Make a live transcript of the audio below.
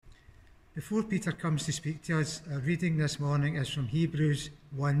Before Peter comes to speak to us, our reading this morning is from Hebrews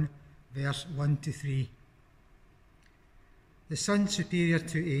 1, verse 1 to 3. The Son superior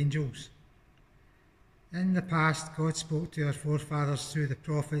to angels. In the past, God spoke to our forefathers through the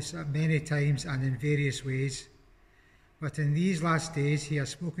prophets at many times and in various ways. But in these last days he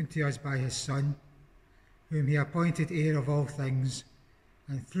has spoken to us by his Son, whom he appointed heir of all things,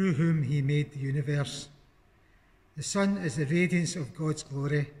 and through whom he made the universe. The Son is the radiance of God's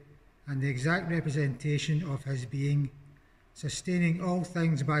glory and the exact representation of his being, sustaining all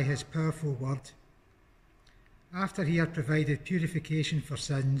things by his powerful word. After he had provided purification for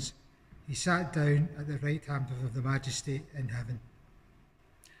sins, he sat down at the right hand of the Majesty in heaven.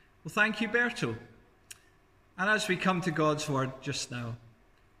 Well, thank you, Berto. And as we come to God's word just now,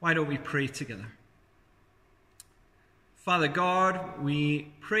 why don't we pray together? Father God,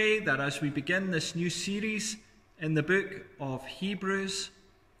 we pray that as we begin this new series in the book of Hebrews,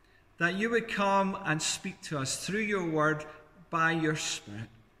 that you would come and speak to us through your word by your Spirit.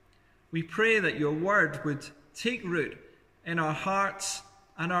 We pray that your word would take root in our hearts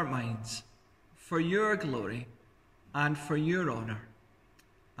and our minds for your glory and for your honour.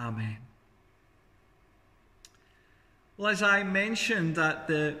 Amen. Well, as I mentioned at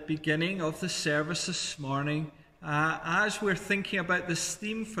the beginning of the service this morning, as we're thinking about this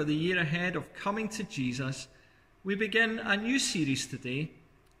theme for the year ahead of coming to Jesus, we begin a new series today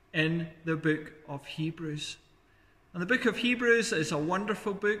in the book of Hebrews. And the book of Hebrews is a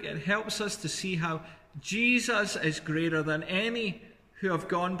wonderful book. It helps us to see how Jesus is greater than any who have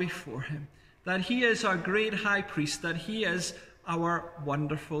gone before him, that he is our great high priest, that he is our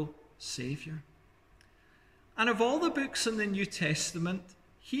wonderful Saviour. And of all the books in the New Testament,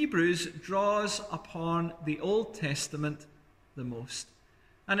 Hebrews draws upon the Old Testament the most.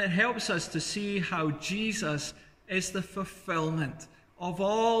 And it helps us to see how Jesus is the fulfillment of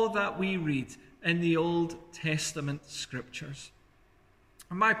all that we read in the Old Testament scriptures.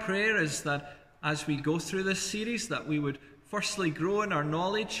 And my prayer is that as we go through this series, that we would firstly grow in our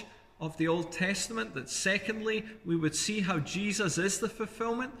knowledge of the Old Testament, that secondly, we would see how Jesus is the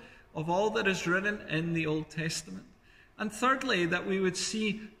fulfillment of all that is written in the Old Testament. And thirdly, that we would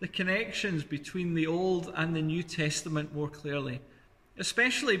see the connections between the Old and the New Testament more clearly,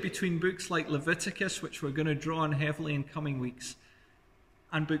 especially between books like Leviticus, which we're going to draw on heavily in coming weeks,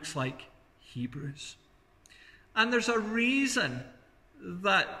 and books like Hebrews. And there's a reason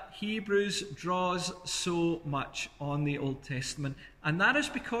that Hebrews draws so much on the Old Testament, and that is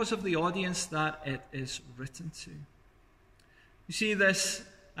because of the audience that it is written to. You see, this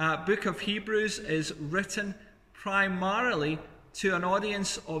book of Hebrews is written primarily to an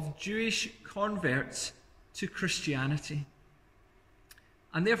audience of Jewish converts to Christianity.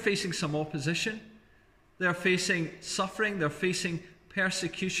 And they're facing some opposition, they're facing suffering, they're facing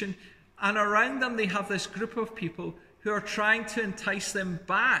persecution, and around them they have this group of people who are trying to entice them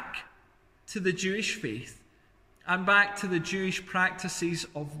back to the Jewish faith and back to the Jewish practices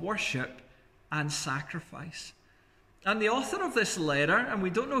of worship and sacrifice. And the author of this letter, and we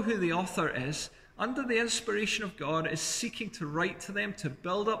don't know who the author is, under the inspiration of God, is seeking to write to them to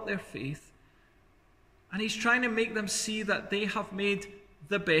build up their faith. And he's trying to make them see that they have made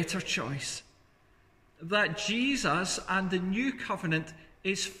the better choice, that Jesus and the new covenant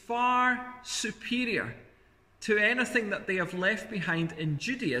is far superior to anything that they have left behind in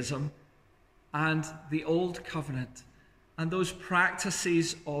Judaism and the old covenant and those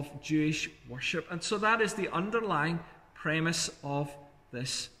practices of Jewish worship. And so that is the underlying premise of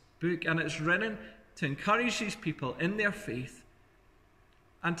this book. And it's written to encourage these people in their faith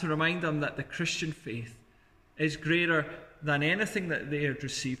and to remind them that the Christian faith is greater than anything that they had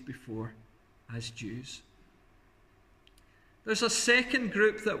received before as Jews. There's a second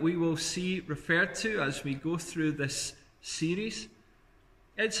group that we will see referred to as we go through this series.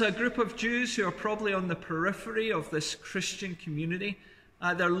 It's a group of Jews who are probably on the periphery of this Christian community.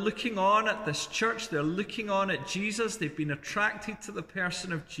 They're looking on at this church. They're looking on at Jesus. They've been attracted to the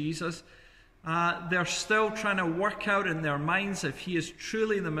person of Jesus. They're still trying to work out in their minds if he is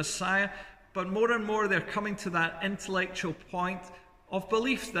truly the Messiah. But more and more they're coming to that intellectual point of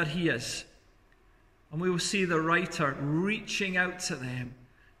belief that he is. And we will see the writer reaching out to them,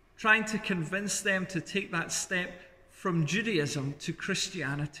 trying to convince them to take that step from Judaism to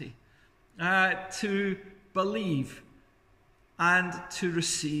Christianity, to believe and to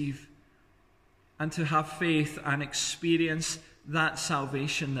receive and to have faith and experience that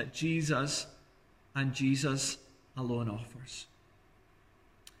salvation that Jesus and Jesus alone offers.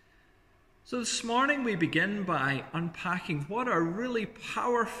 So this morning we begin by unpacking what are really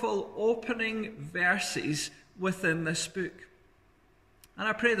powerful opening verses within this book. And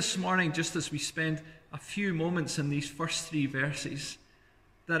I pray this morning, just as we spend a few moments in these first 3 verses,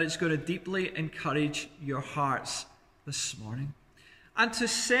 that it's going to deeply encourage your hearts this morning. And to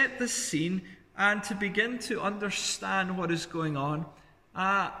set the scene and to begin to understand what is going on,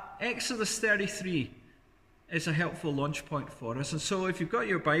 Exodus 33 is a helpful launch point for us. And so if you've got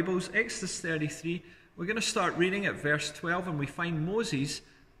your Bibles, Exodus 33, we're going to start reading at verse 12, and we find Moses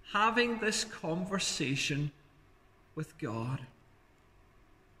having this conversation with God.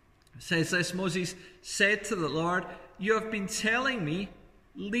 It says this: Moses said to the Lord, "You have been telling me,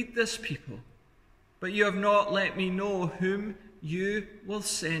 lead this people, but you have not let me know whom you will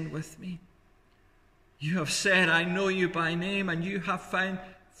send with me. You have said, I know you by name, and you have found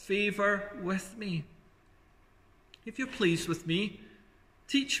favor with me. If you're pleased with me,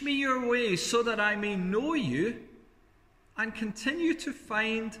 teach me your ways so that I may know you and continue to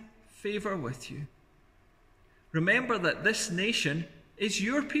find favor with you. Remember that this nation is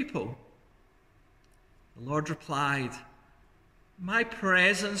your people." The Lord replied, "My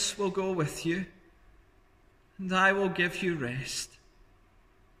presence will go with you, and I will give you rest."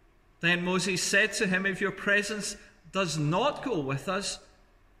 Then Moses said to him, "If your presence does not go with us,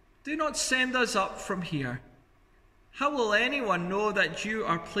 do not send us up from here. How will anyone know that you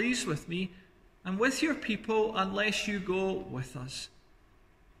are pleased with me and with your people unless you go with us?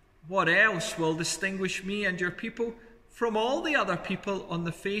 What else will distinguish me and your people from all the other people on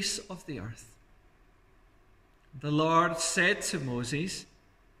the face of the earth?" The Lord said to Moses,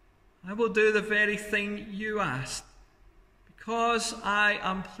 "I will do the very thing you asked, because I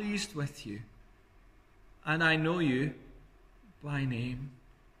am pleased with you, and I know you by name."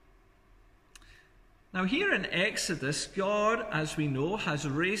 Now here in Exodus, God, as we know, has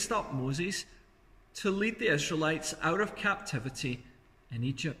raised up Moses to lead the Israelites out of captivity in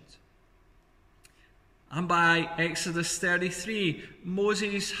Egypt. And by Exodus 33,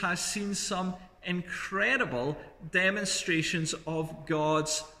 Moses has seen some incredible demonstrations of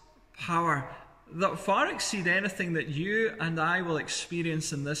God's power that far exceed anything that you and I will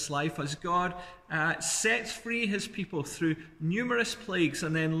experience in this life, as God sets free his people through numerous plagues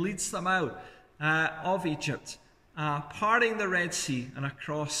and then leads them out of Egypt, parting the Red Sea and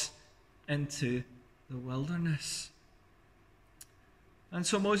across into the wilderness. And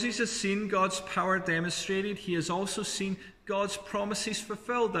so Moses has seen God's power demonstrated. He has also seen God's promises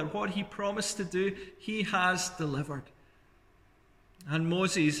fulfilled, that what he promised to do, he has delivered. And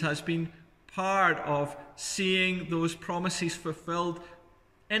Moses has been part of seeing those promises fulfilled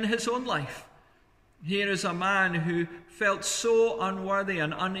in his own life. Here is a man who felt so unworthy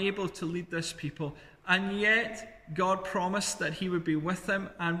and unable to lead this people, and yet God promised that he would be with him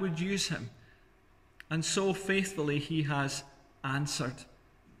and would use him. And so faithfully he has answered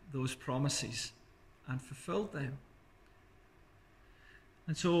those promises and fulfilled them.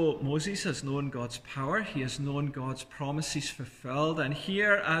 And so Moses has known God's power, he has known God's promises fulfilled, and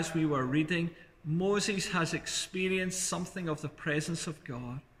here, as we were reading, Moses has experienced something of the presence of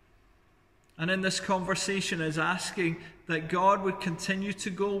God. And in this conversation is asking that God would continue to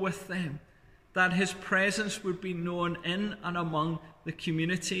go with them, that his presence would be known in and among the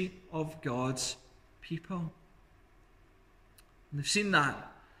community of God's people. And they've seen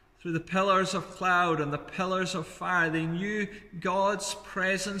that through the pillars of cloud and the pillars of fire. They knew God's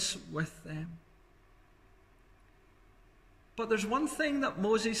presence with them. But there's one thing that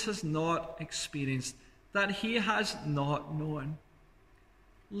Moses has not experienced, that he has not known.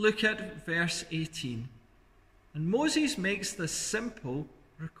 Look at verse 18. And Moses makes this simple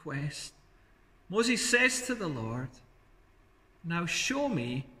request. Moses says to the Lord, "Now show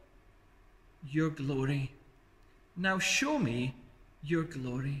me your glory. Now show me your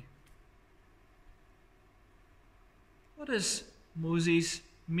glory." What does Moses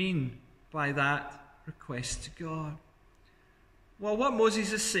mean by that request to God? Well, what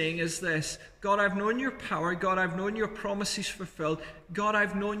Moses is saying is this: God, I've known your power. God, I've known your promises fulfilled. God,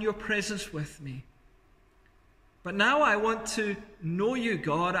 I've known your presence with me. But now I want to know you,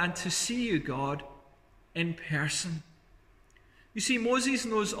 God, and to see you, God, in person. You see, Moses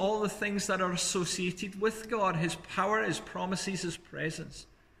knows all the things that are associated with God, his power, his promises, his presence.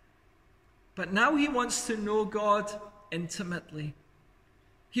 But now he wants to know God intimately.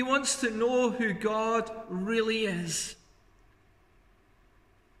 He wants to know who God really is.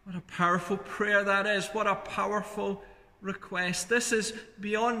 What a powerful prayer that is. What a powerful request. This is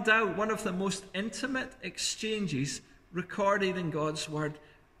beyond doubt one of the most intimate exchanges recorded in God's word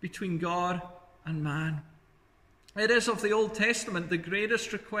between God and man. It is of the Old Testament the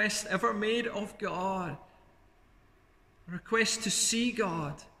greatest request ever made of God. A request to see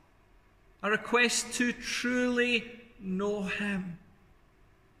God. A request to truly know him.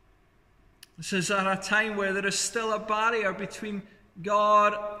 This is at a time where there is still a barrier between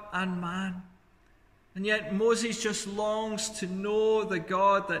God and man. And yet Moses just longs to know the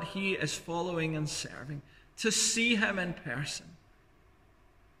God that he is following and serving, to see him in person.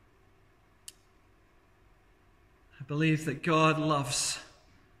 I believe that God loves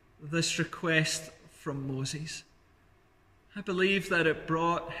this request from Moses. I believe that it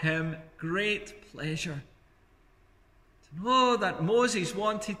brought him great pleasure to know that Moses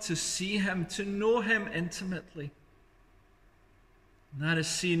wanted to see him, to know him intimately. And that is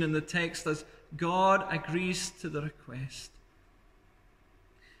seen in the text as God agrees to the request.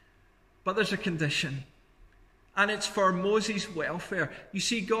 But there's a condition, and it's for Moses' welfare. You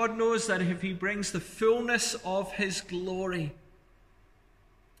see, God knows that if he brings the fullness of his glory,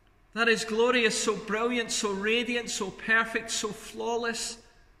 that his glory is so brilliant, so radiant, so perfect, so flawless,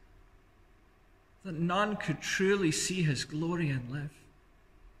 that none could truly see his glory and live.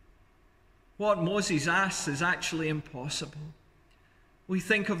 What Moses asks is actually impossible. We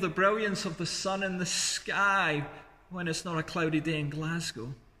think of the brilliance of the sun in the sky when it's not a cloudy day in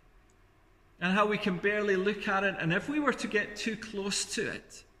Glasgow, and how we can barely look at it, and if we were to get too close to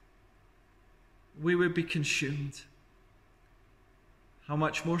it, we would be consumed. How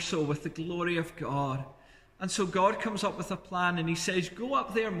much more so with the glory of God. And so God comes up with a plan, and he says, go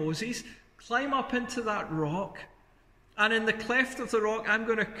up there, Moses, climb up into that rock, and in the cleft of the rock I'm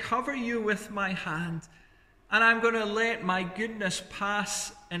going to cover you with my hand, and I'm going to let my goodness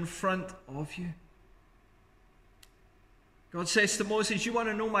pass in front of you. God says to Moses, you want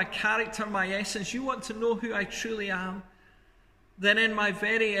to know my character, my essence, you want to know who I truly am, then in my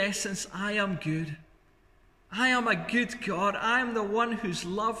very essence I am good. I am a good God. I am the one whose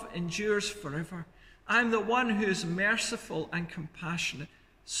love endures forever. I am the one who is merciful and compassionate,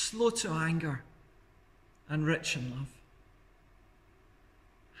 slow to anger, and rich in love.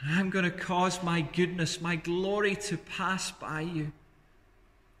 I'm going to cause my goodness, my glory to pass by you.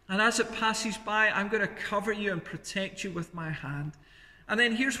 And as it passes by, I'm going to cover you and protect you with my hand. And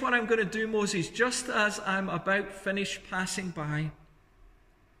then here's what I'm going to do, Moses. Just as I'm about finished passing by,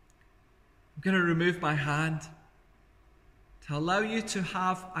 I'm going to remove my hand to allow you to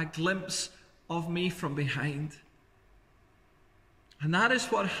have a glimpse of me from behind. And that is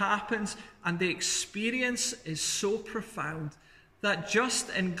what happens, and the experience is so profound that just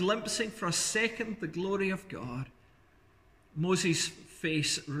in glimpsing for a second the glory of God, Moses'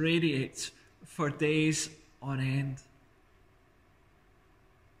 face radiates for days on end.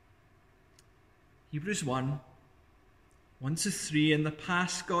 Hebrews 1:1-3. In the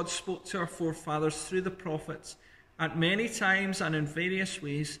past, God spoke to our forefathers through the prophets at many times and in various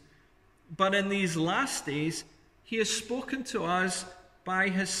ways. But in these last days, he has spoken to us by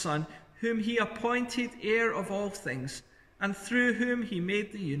his Son, whom he appointed heir of all things, and through whom he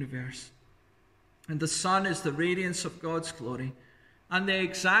made the universe. And the Son is the radiance of God's glory, and the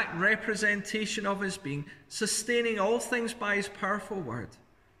exact representation of his being, sustaining all things by his powerful word.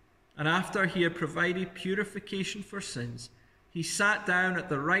 And after he had provided purification for sins, he sat down at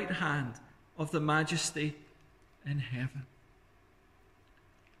the right hand of the Majesty in heaven.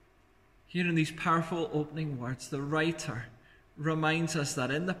 Here in these powerful opening words, the writer reminds us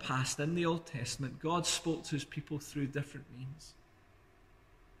that in the past, in the Old Testament, God spoke to his people through different means.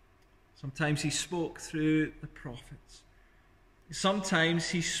 Sometimes he spoke through the prophets. Sometimes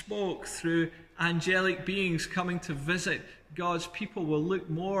he spoke through angelic beings coming to visit God's people. We'll look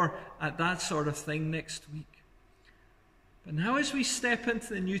more at that sort of thing next week. But now as we step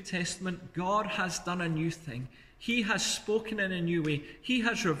into the New Testament, God has done a new thing. He has spoken in a new way. He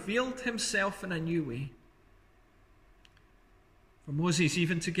has revealed himself in a new way. For Moses,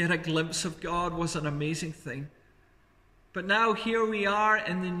 even to get a glimpse of God was an amazing thing. But now here we are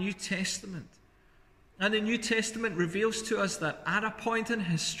in the New Testament. And the New Testament reveals to us that at a point in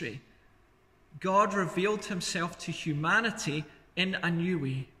history, God revealed himself to humanity in a new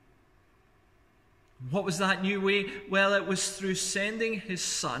way. What was that new way? Well, it was through sending his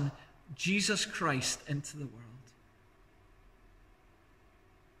Son, Jesus Christ, into the world.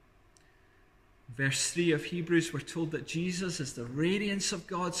 Verse 3 of Hebrews, we're told that Jesus is the radiance of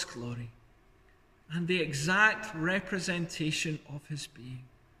God's glory and the exact representation of his being.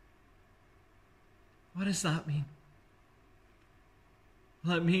 What does that mean?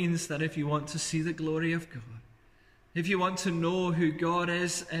 Well, it means that if you want to see the glory of God, if you want to know who God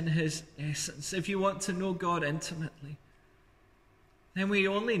is in his essence, if you want to know God intimately, then we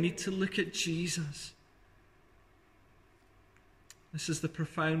only need to look at Jesus. This is the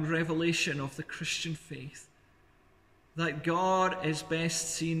profound revelation of the Christian faith, that God is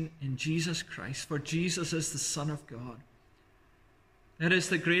best seen in Jesus Christ, for Jesus is the Son of God. It is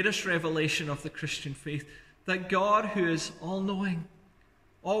the greatest revelation of the Christian faith, that God, who is all-knowing,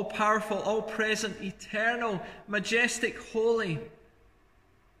 all-powerful, all-present, eternal, majestic, holy,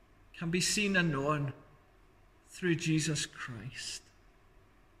 can be seen and known through Jesus Christ.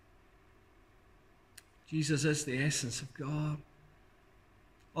 Jesus is the essence of God.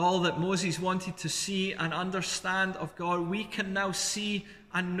 All that Moses wanted to see and understand of God, we can now see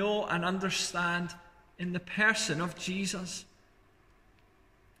and know and understand in the person of Jesus.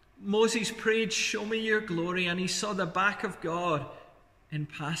 Moses prayed, "Show me your glory," and he saw the back of God in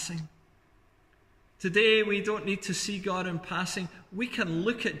passing. Today, we don't need to see God in passing. We can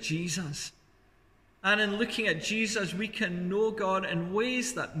look at Jesus. And in looking at Jesus, we can know God in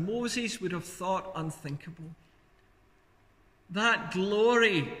ways that Moses would have thought unthinkable. That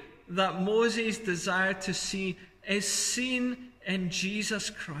glory that Moses desired to see is seen in Jesus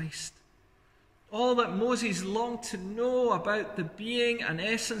Christ. All that Moses longed to know about the being and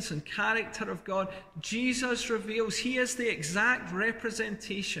essence and character of God, Jesus reveals. He is the exact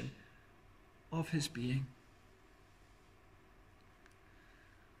representation of his being.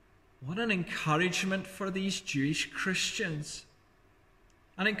 What an encouragement for these Jewish Christians.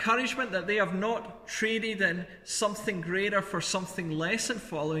 An encouragement that they have not traded in something greater for something less in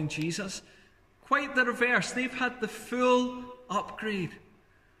following Jesus. Quite the reverse. They've had the full upgrade.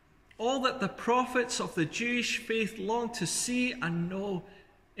 All that the prophets of the Jewish faith longed to see and know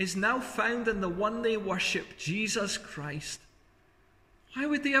is now found in the one they worship, Jesus Christ. Why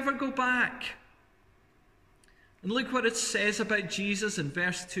would they ever go back? And look what it says about Jesus in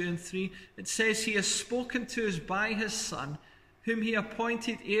verse 2 and 3. It says, "He has spoken to us by his Son, whom he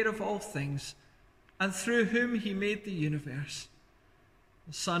appointed heir of all things, and through whom he made the universe."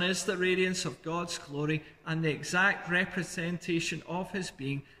 The Son is the radiance of God's glory and the exact representation of his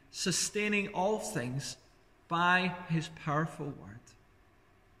being, sustaining all things by his powerful word.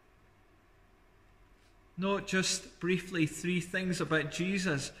 Note just briefly three things about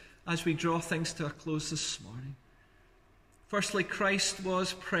Jesus as we draw things to a close this morning. Firstly, Christ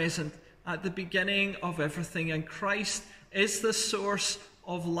was present at the beginning of everything, and Christ is the source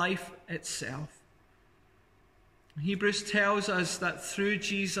of life itself. Hebrews tells us that through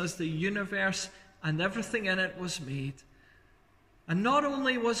Jesus the universe and everything in it was made. And not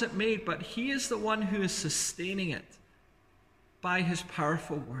only was it made, but he is the one who is sustaining it by his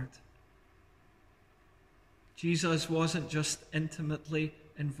powerful word. Jesus wasn't just intimately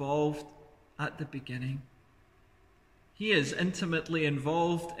involved at the beginning. He is intimately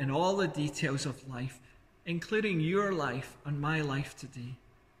involved in all the details of life, including your life and my life today.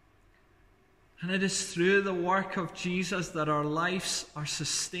 And it is through the work of Jesus that our lives are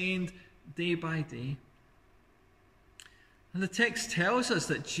sustained day by day. And the text tells us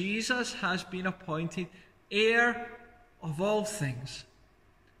that Jesus has been appointed heir of all things.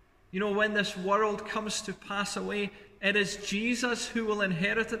 You know, when this world comes to pass away, it is Jesus who will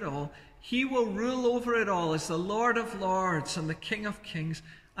inherit it all. He will rule over it all as the Lord of Lords and the King of Kings,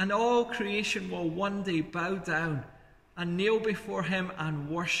 and all creation will one day bow down and kneel before him and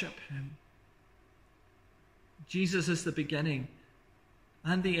worship him. Jesus is the beginning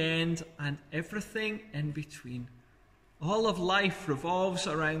and the end and everything in between. All of life revolves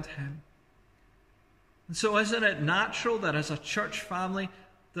around him. And so isn't it natural that as a church family,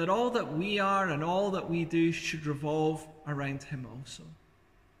 that all that we are and all that we do should revolve around him also?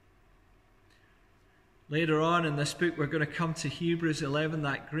 Later on in this book, we're going to come to Hebrews 11,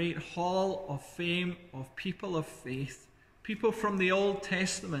 that great hall of fame of people of faith, people from the Old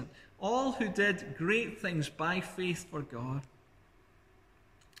Testament, all who did great things by faith for God.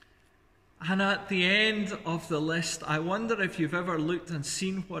 And at the end of the list, I wonder if you've ever looked and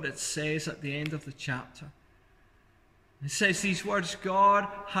seen what it says at the end of the chapter. It says these words: God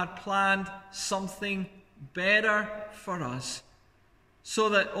had planned something better for us, so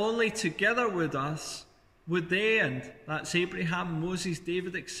that only together with us would they, and that's Abraham, Moses,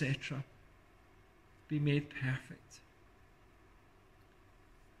 David, etc., be made perfect.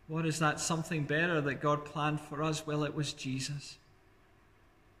 What is that something better that God planned for us? Well, it was Jesus.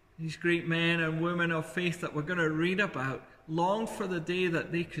 These great men and women of faith that we're going to read about longed for the day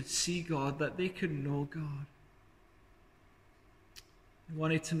that they could see God, that they could know God. They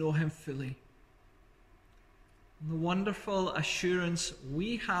wanted to know him fully. And the wonderful assurance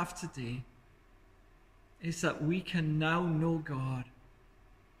we have today is that we can now know God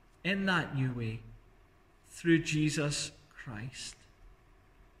in that new way through Jesus Christ.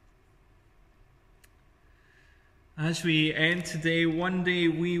 As we end today, one day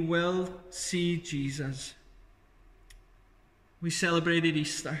we will see Jesus. We celebrated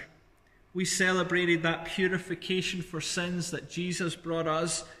Easter. We celebrated that purification for sins that Jesus brought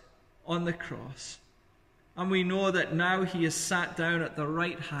us on the cross. And we know that now he is sat down at the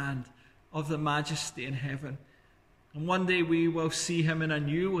right hand of the Majesty in heaven. And one day we will see him in a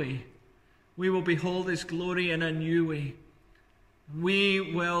new way. We will behold his glory in a new way. We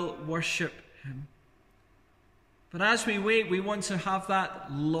will worship him. But as we wait, we want to have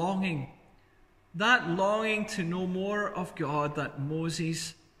that longing to know more of God that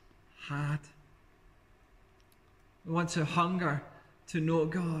Moses had. We want to hunger to know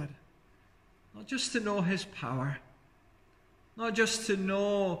God, not just to know his power, not just to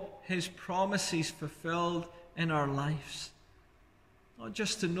know his promises fulfilled in our lives, not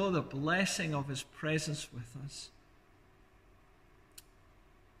just to know the blessing of his presence with us,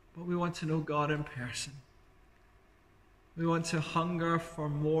 but we want to know God in person. We want to hunger for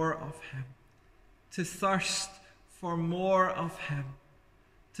more of him, to thirst for more of him,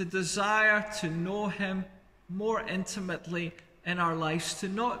 to desire to know him more intimately in our lives, to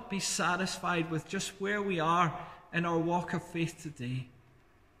not be satisfied with just where we are in our walk of faith today,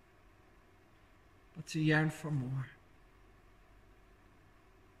 but to yearn for more.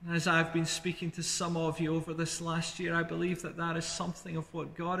 And as I've been speaking to some of you over this last year, I believe that that is something of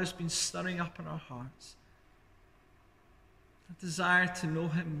what God has been stirring up in our hearts. A desire to know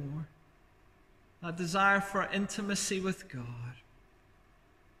him more, a desire for intimacy with God,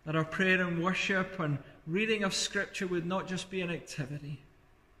 that our prayer and worship and reading of Scripture would not just be an activity,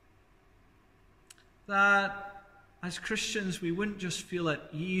 that as Christians we wouldn't just feel at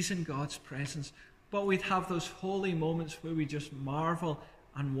ease in God's presence, but we'd have those holy moments where we just marvel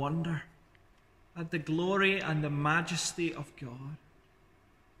and wonder at the glory and the majesty of God.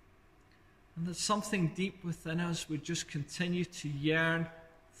 And that something deep within us would just continue to yearn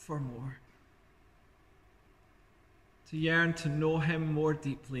for more. To yearn to know him more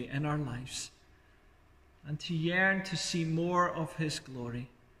deeply in our lives. And to yearn to see more of his glory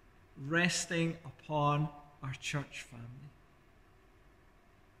resting upon our church family.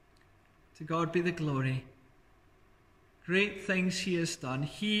 To God be the glory. Great things he has done.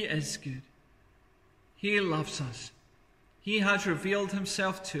 He is good. He loves us. He has revealed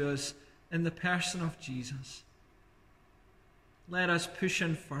himself to us in the person of Jesus. Let us push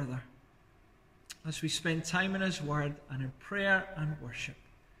in further as we spend time in his word and in prayer and worship.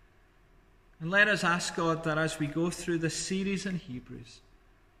 And let us ask God that as we go through this series in Hebrews,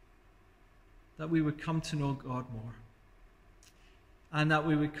 that we would come to know God more, and that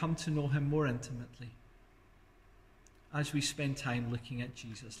we would come to know him more intimately as we spend time looking at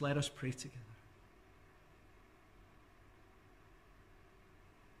Jesus. Let us pray together.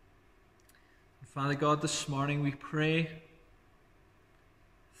 Father God, this morning we pray,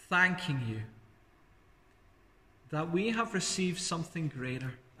 thanking you that we have received something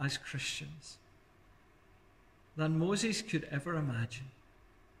greater as Christians than Moses could ever imagine.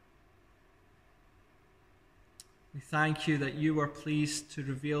 We thank you that you were pleased to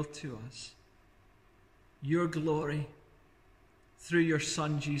reveal to us your glory through your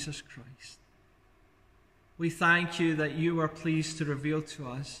Son, Jesus Christ. We thank you that you were pleased to reveal to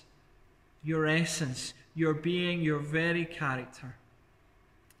us your essence, your being, your very character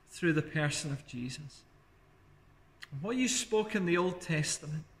through the person of Jesus. And what you spoke in the Old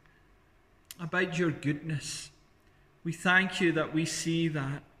Testament about your goodness, we thank you that we see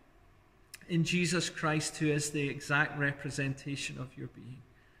that in Jesus Christ, who is the exact representation of your being.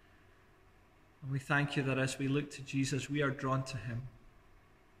 And we thank you that as we look to Jesus, we are drawn to him,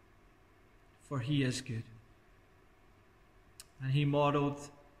 for he is good. And he modeled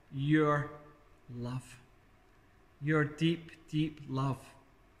your love, your deep, deep love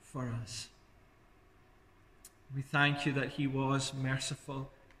for us. We thank you that he was merciful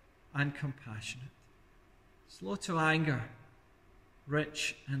and compassionate, slow to anger,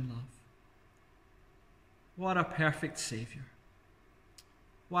 rich in love. What a perfect Savior.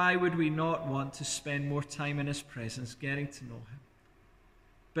 Why would we not want to spend more time in his presence, getting to know him,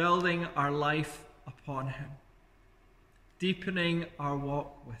 building our life upon him, deepening our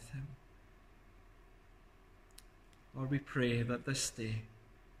walk with him? Lord, we pray that this day,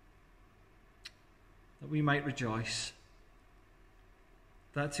 that we might rejoice,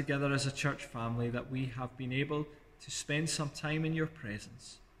 that together as a church family, that we have been able to spend some time in your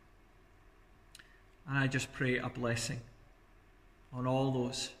presence. And I just pray a blessing on all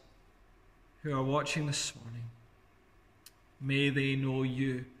those who are watching this morning. May they know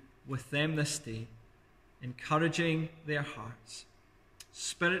you with them this day, encouraging their hearts,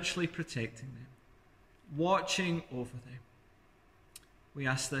 spiritually protecting them, watching over them. We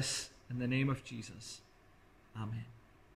ask this in the name of Jesus. Amen.